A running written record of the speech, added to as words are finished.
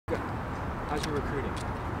How's your recruiting?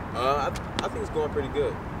 I think it's going pretty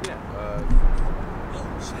good. Yeah.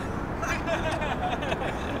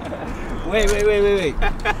 Wait.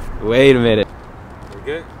 Wait a minute. We're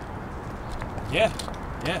good? Yeah.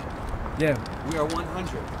 We are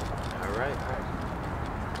 100. All right.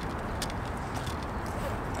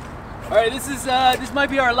 All right, this might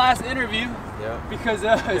be our last interview. Yeah. Because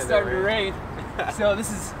it's starting to rain. So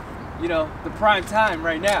this is, the prime time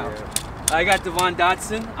right now. Yeah. I got Devon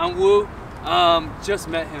Dotson. I'm Woo. Just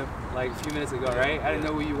met him like a few minutes ago, right? I didn't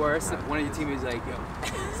know who you were. So one of your teammates was like, yo,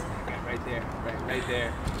 right there, right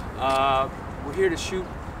there. We're here to shoot,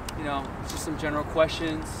 just some general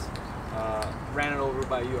questions. Ran it over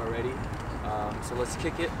by you already. So let's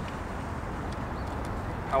kick it.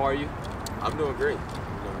 How are you? I'm doing great.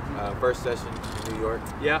 First session in New York.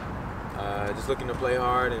 Yeah. Just looking to play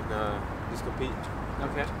hard and just compete.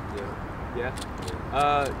 Okay. Yeah.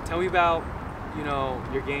 Tell me about,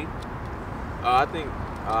 your game. I think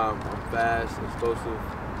I'm fast, explosive.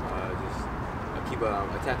 Just keep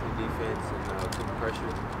attacking the defense and keeping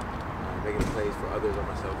pressure, making plays for others or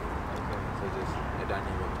myself. Okay. So just a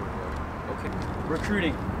dynamic point guard. Okay.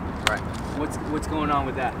 Recruiting. Right. What's going on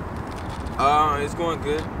with that? It's going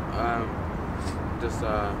good. Just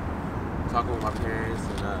talking with my parents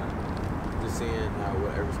and just seeing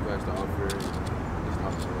what every school has to offer. And just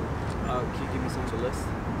talking to them. Can you give me some of the list?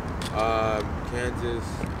 Kansas,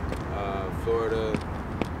 Florida,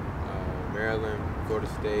 Maryland, Florida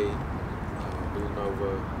State,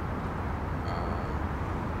 Villanova,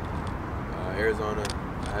 Arizona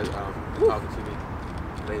has been talking to me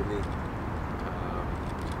lately.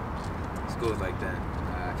 Schools like that.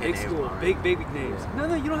 Big school, big names. Yeah.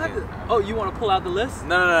 No, you don't have to. Oh, you want to pull out the list?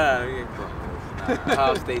 No. You can't pull out the list.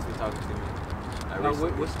 Ohio State's been talking to me.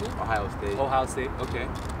 What school? Ohio State. Ohio State. Okay.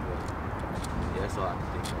 Yeah, that's all I can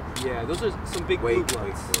think of. Yeah, those are some big blue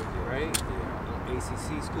bloods, yeah. right? Yeah.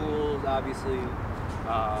 ACC schools, obviously.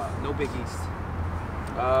 No Big East.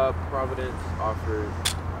 Providence offered.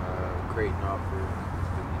 Creighton offered.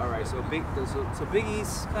 All right, so Big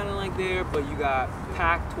East kind of like there, but you got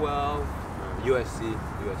Pac-12. USC.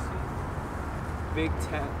 Big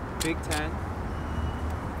 10, Big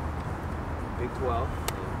 12,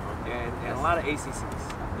 and a lot of ACCs.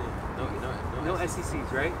 No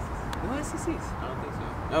SECs, right? No SECs. I don't think so.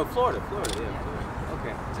 No, Florida, yeah.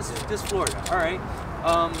 Okay, just Florida. All right.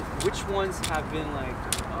 Which ones have been like,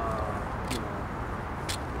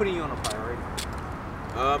 putting you on a priority?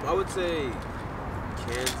 I would say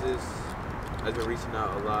Kansas has been reaching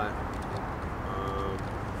out a lot.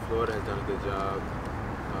 Florida has done a good job,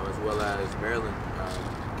 as well as Maryland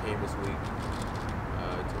came this week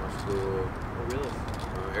to my school. Oh, really?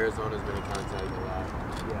 Arizona's been in contact a lot.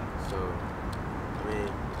 Yeah. So,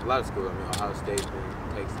 a lot of schools. Ohio State's been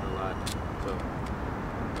texting a lot. So,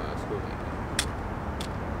 schools like that.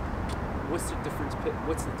 What's the difference?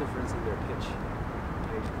 What's the difference in their pitch?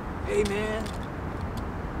 Like, hey man,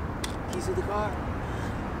 keys to the car.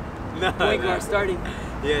 Point guard starting.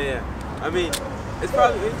 Yeah. It's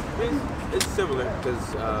probably it's similar because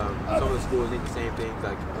some of the schools need the same things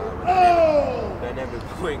like dynamic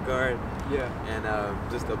point guard. Yeah. And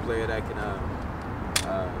just a player that can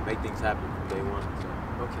make things happen from day one. So.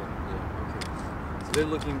 Okay. So they're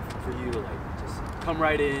looking for you to just come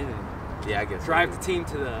right in and I guess drive the team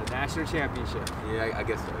to the national championship. Yeah, I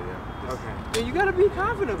guess so. Yeah. Okay. Yeah, you gotta be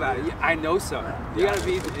confident about it. I know so. You gotta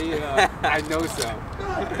be. I know so.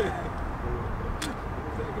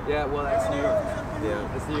 Yeah. Well, that's New York. Yeah.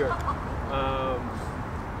 That's New York.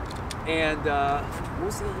 What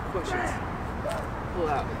was the other questions? Pull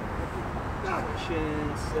out.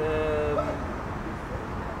 Questions.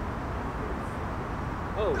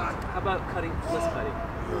 How about list cutting?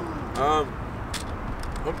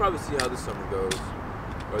 We'll probably see how this summer goes,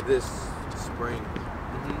 or this spring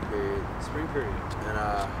period. Spring period. And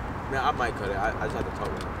I might cut it. I just have to talk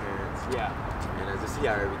with my parents. Yeah. And just see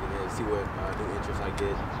how everything is, see what new interests I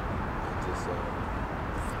get, and just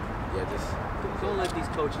Don't let these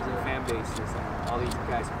coaches and fan bases, all these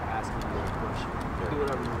guys are asking you a question. Do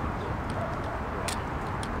whatever you want to do.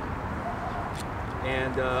 Yeah.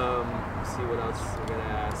 And let's see what else I gotta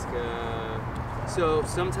ask. So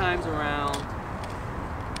sometimes around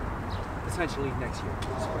potentially next year,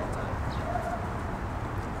 springtime.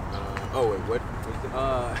 Oh wait, what?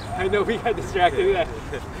 I know we got distracted.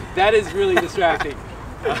 That is really distracting.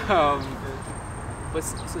 But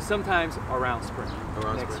so sometimes around spring.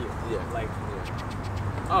 Next year. Yeah.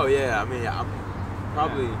 Oh yeah. I'm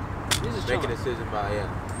probably making a decision by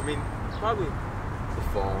probably the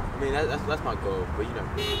fall. That's my goal. But you know.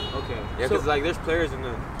 Okay. Yeah, because there's players in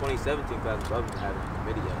the 2017 class above me that haven't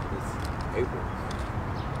committed yet. It's April.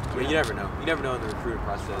 But you never know. You never know in the recruiting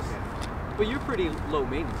process. Okay. But you're pretty low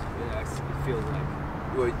maintenance. It feels like.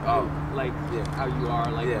 Oh, like yeah. How you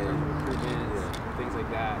are, like yeah, recruitment, yeah. things like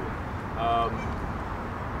that.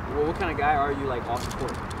 Well, what kind of guy are you like off the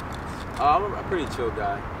court? I'm a pretty chill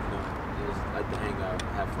guy. You know, just like to hang out,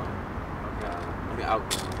 have fun. Okay. I mean,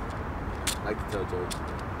 outgoing. Like to tell jokes.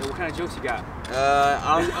 And what kind of jokes you got?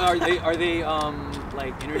 Are they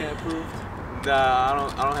like internet approved?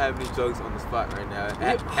 Nah, I don't have any jokes on the spot right now.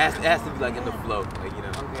 It has to be like in the flow, like you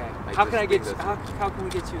know. Okay. Like How can I get? how can we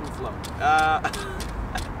get you in the flow? I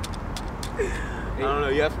don't know.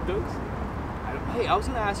 You have some jokes? Hey, I was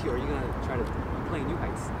gonna ask you. Are you gonna try to play New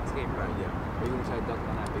Heights next game? Right. Yeah. Are you gonna try to dunk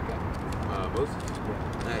on that big guy? Most?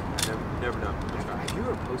 Yeah. Hey, I never know. Have you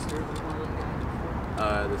ever posted with one of those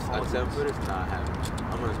guys? This like 7-footers? Nah, I haven't.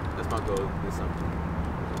 That's my goal this summer.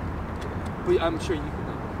 But I'm sure you can.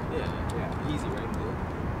 Yeah. Yeah. Easy, right?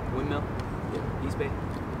 Yeah. Windmill. Yeah. East Bay. Nah,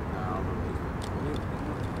 I don't know East Bay.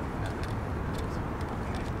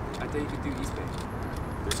 I thought you could do East Bay.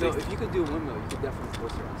 So if you could do a windmill, you could definitely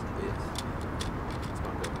poster on something. Yes. That's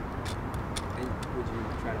my goal. And would you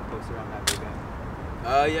try to poster on that big guy?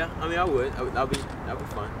 Yeah. I mean, I would. That'd be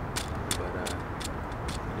fun. But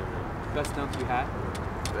you never know. Best dunk you had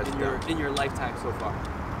in your lifetime so far.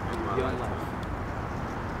 In my Young lifetime.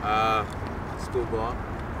 life. School ball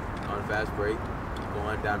on a fast break,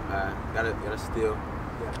 going down. Got a steal.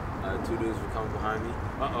 Yeah. 2 dudes were coming behind me.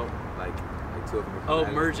 Like 2 of them. Were coming at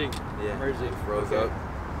me. Merging. Yeah. Merging. Froze up.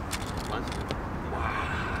 Punched me.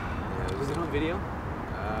 Wow. Yeah, Was it on video?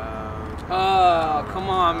 Oh, come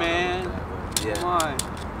on, man. Yeah. Come on.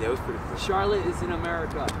 Yeah, it was pretty cool. Charlotte is in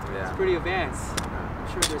America. Yeah. It's pretty advanced. I'm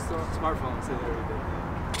sure there's still smartphones and everything.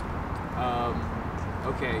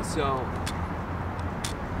 Okay, so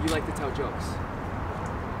you like to tell jokes.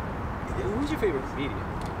 Yeah. Who's your favorite comedian?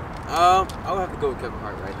 I would have to go with Kevin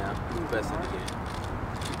Hart right now. He's the best in the game.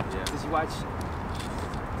 Yeah. Did you watch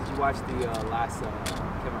the last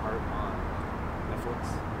Kevin Hart on Netflix?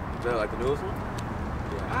 Like the newest one? I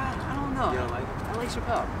Yeah. don't know. You don't like it? I like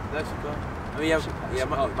Chappelle. That's Chappelle. I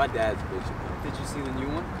mean, my dad's a big Chappelle. Did you see the new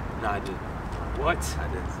one? No, I didn't. What? I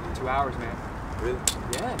didn't see it. 2 hours, man. Really?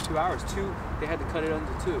 Yeah, 2 hours. They had to cut it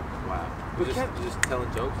under 2. Wow. But You're just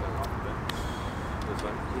telling jokes like off the bench. That's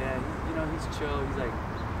like, Yeah, he's chill. He's like,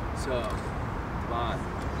 so, Devon,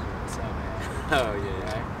 what's up, man? oh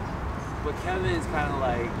yeah. Right? But Kevin is kind of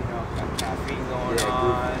like, got caffeine going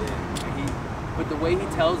on. Yeah. And but the way he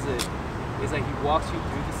tells it is like he walks you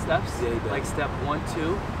through the steps. Yeah, he does. Like step 1, 2.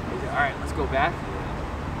 He's like, all right, let's go back.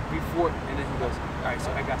 Before, and then he goes, all right,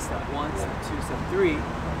 so I got step 1, step 2, step 3,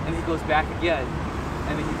 and he goes back again,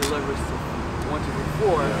 and then he delivers to 1, 2,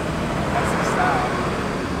 3, 4. That's the style.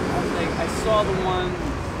 I saw the one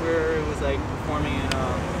where it was like performing in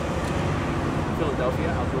Philadelphia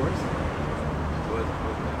outdoors.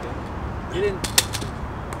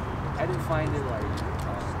 I didn't find it like.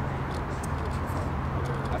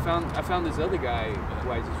 I found this other guy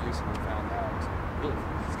who I just recently found out.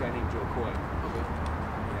 This guy named Joe Coy. Okay.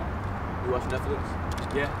 Yeah. You watch Netflix?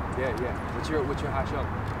 Yeah. What's your hot show?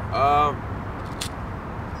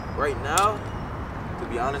 Right now, to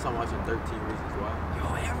be honest, I'm watching 13 Reasons Why.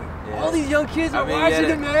 All these young kids are watching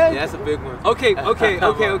it, man. Yeah, that's a big one. Okay.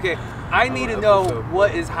 I need to know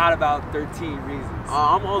what is hot about 13 Reasons.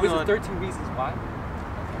 I'm only on 13 Reasons Why.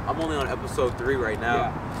 I'm only on episode 3 right now.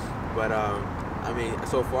 Yeah. But I mean,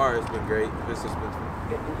 so far it's been great. It's been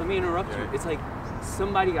suspenseful. Let me interrupt you. It's like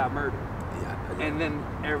somebody got murdered. Yeah. And then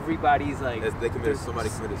everybody's like, somebody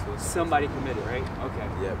committed suicide. Somebody committed, right? Okay.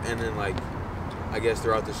 Yeah, and then like, I guess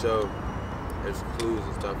throughout the show, there's clues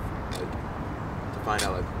and stuff like, to find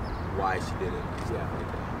out like why she did it. Yeah.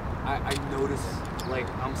 I noticed, like,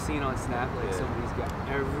 I'm seeing on Snap, like somebody's got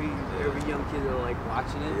every young kid are like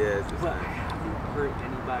watching it. Yeah. But I haven't heard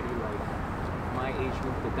anybody like my age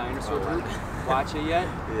group, the dinosaur group, watch it yet.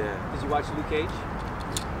 Yeah. Did you watch Luke Cage?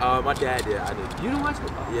 My dad did. I did. You didn't watch it?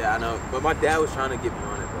 Oh. Yeah, I know. But my dad was trying to get me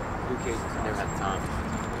on it, but Luke Cage. I never had the time.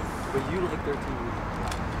 But you like 13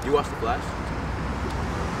 Reasons. You watched The Flash?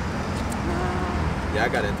 Yeah, I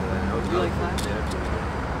got into that. You like Flash?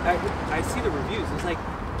 Yeah. I see the reviews. It's like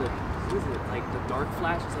like the dark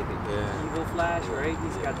Flash? It's like the evil Flash, right?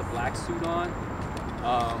 He's got the black suit on.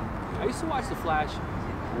 I used to watch the Flash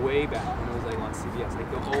way back when it was like on CBS, like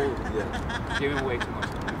the old. Yeah. Giving away too much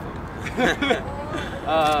info.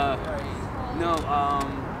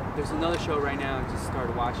 There's another show right now I just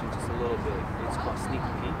started watching just a little bit. It's called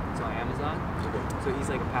Sneaky Pete. It's on Amazon. Okay. So he's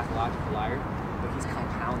like a pathological liar, but he's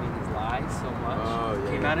compounding his lies so much. Oh,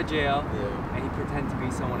 yeah. Came out of jail, Yeah. and he pretends to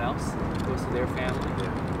be someone else. Goes to their family,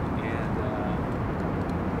 Yeah.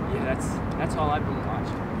 and that's all I've been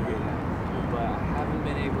watching.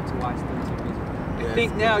 been able to watch 13 music. Yeah, I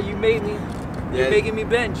think it's now good. you made me. You're making me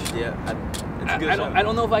bench. Yeah, it's a good show. I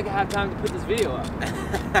don't know if I can have time to put this video up.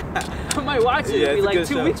 I might watch it. Yeah, It'll be it's a like good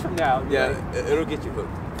 2 show. weeks from now. Yeah, Like, it'll get you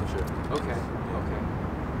hooked for sure. okay.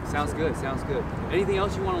 Sounds good. Sounds good. Anything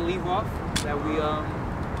else you want to leave off that we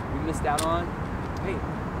missed out on? Hey,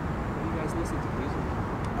 what do you guys listen to music?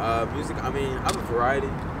 Music. I mean, I'm a variety.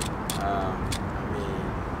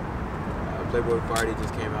 Playboi Carti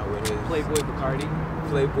just came out with his Playboi Carti.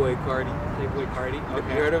 Playboi Carti. Playboi Carti.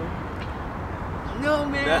 Okay. You heard of him? No,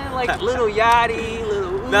 man. Like Little Yachty,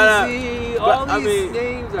 Little Uzi. No. All But, these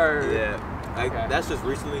names are. Yeah. Like Okay. that's just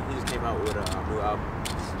recently. He just came out with a new album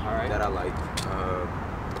All right. that I like.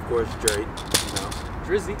 Of course, Drake. You know.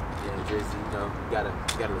 Drizzy. Yeah, Drizzy. You know, you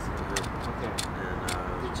gotta listen to him. Okay. And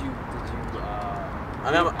Did you? I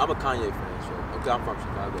mean, I'm a Kanye fan, so I'm from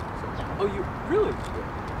Chicago. So Oh, you really?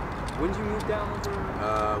 yeah. When did you move down over?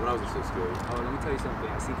 When I was in 6th grade. Oh, let me tell you something.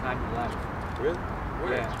 I see Kanye live. Really?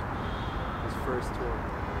 Where? Yeah. His first tour.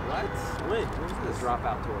 What? When? When was The this?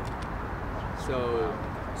 Dropout tour.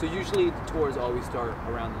 So usually the tours always start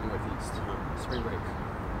around the Northeast. Spring break.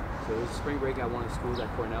 So there's a spring break at one of the schools at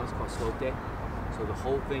Cornell. It's called Slope Day. So the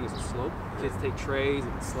whole thing is a slope. Kids take trays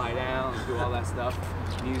and slide down and do all that stuff.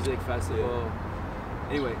 Music festival.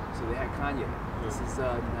 Anyway, so they had Kanye. This is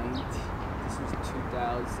 2001,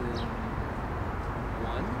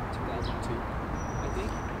 2002, I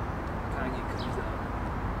think. Kanye comes out,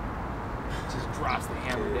 just drops the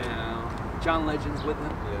hammer down. John Legend's with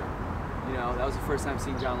him. Yeah. You know, that was the first time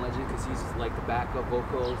seeing John Legend because he's like the backup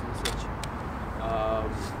vocals and such.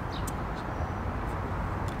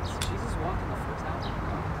 Is Jesus Walking the first album?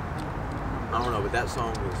 I don't know, but that song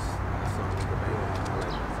was the main one. I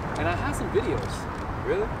like that song. And I have some videos.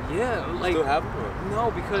 Really? Yeah, You like still have them? Or? no,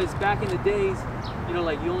 because back in the days, you know,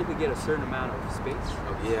 like you only could get a certain amount of space.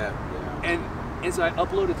 Oh, yeah. And so I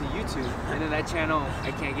uploaded to YouTube, and then that channel, I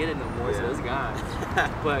can't get it no more, so Yeah. it's gone.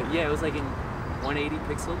 But yeah, it was like in 180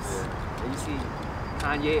 pixels. Yeah. And you see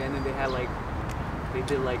Kanye, and then they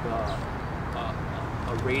did like a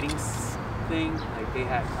ratings thing. Like they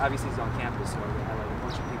had, obviously it's on campus, so they had like a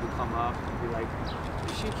bunch of people come up and be like,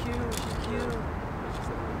 is she cute? Is she cute?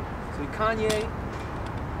 So Kanye,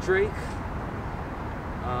 Drake,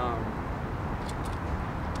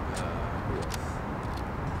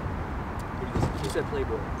 you said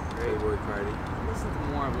Playboi, right? Playboi Carti. I listen to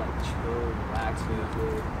more of like chill, relaxed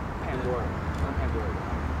music. Pandora. On Pandora.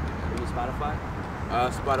 Are you Spotify?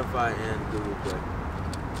 Spotify and Google Play.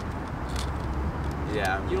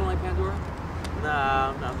 Yeah. You don't like Pandora? Nah,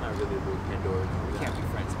 I'm not really a big Pandora. We can't be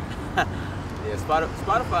friends, man. Yeah,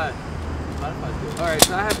 Spotify's good. Alright,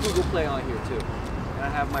 so I have Google Play on here too. And I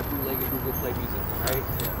have my bootlegged Google Play music, right?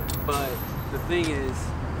 Yeah. But the thing is,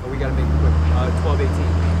 we gotta make it quick.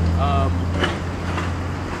 12:18.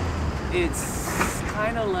 It's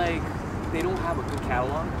kind of like they don't have a good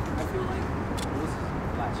catalog, I feel like. It was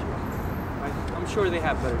last year. I'm sure they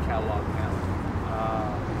have better catalog now.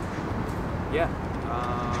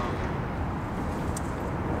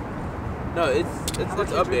 No, it's How about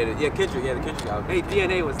updated. Yeah, Kendrick. Yeah, the Kendrick album. Hey,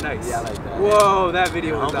 DNA was nice. Yeah, I like that. Whoa, that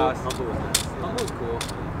video was Humble, awesome. Humble was nice. Yeah. Humble was cool.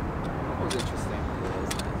 Humble was interesting. Yeah,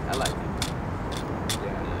 it's nice. I like it.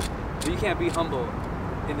 Yeah. But you can't be humble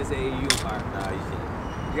in this AAU environment. Nah, you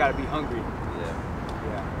can't. You gotta be hungry. Yeah.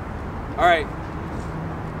 Yeah. All right,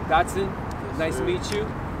 Dotson. Nice to meet you.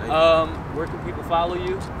 Where can people follow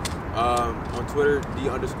you? On Twitter,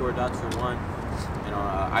 D_Dotson1, and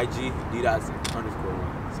on IG, D_Dotson_1.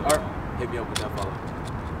 So hit me up with that follow.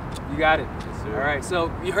 You got it. Yes, sir. All right. So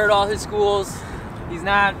you heard all his schools. He's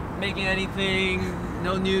not making anything.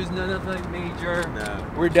 No news. No nothing major. Nah.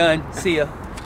 We're done. See ya.